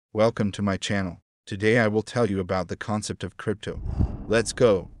Welcome to my channel. Today I will tell you about the concept of crypto. Let's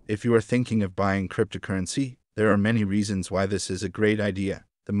go. If you are thinking of buying cryptocurrency, there are many reasons why this is a great idea.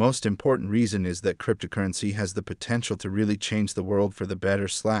 The most important reason is that cryptocurrency has the potential to really change the world for the better.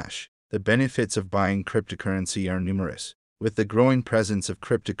 The benefits of buying cryptocurrency are numerous. With the growing presence of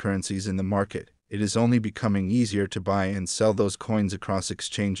cryptocurrencies in the market, it is only becoming easier to buy and sell those coins across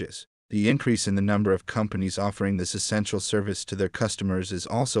exchanges. The increase in the number of companies offering this essential service to their customers is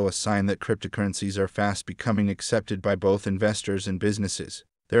also a sign that cryptocurrencies are fast becoming accepted by both investors and businesses.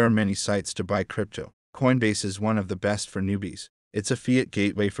 There are many sites to buy crypto. Coinbase is one of the best for newbies. It's a fiat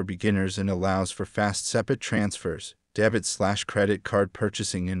gateway for beginners and allows for fast SEPA transfers, debit/credit card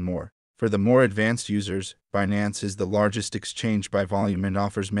purchasing, and more. For the more advanced users, Binance is the largest exchange by volume and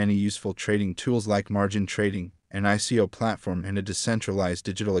offers many useful trading tools like margin trading, an ICO platform, and a decentralized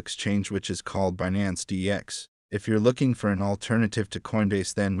digital exchange which is called Binance DX. If you're looking for an alternative to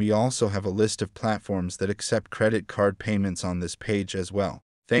Coinbase, then we also have a list of platforms that accept credit card payments on this page as well.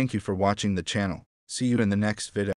 Thank you for watching the channel. See you in the next video.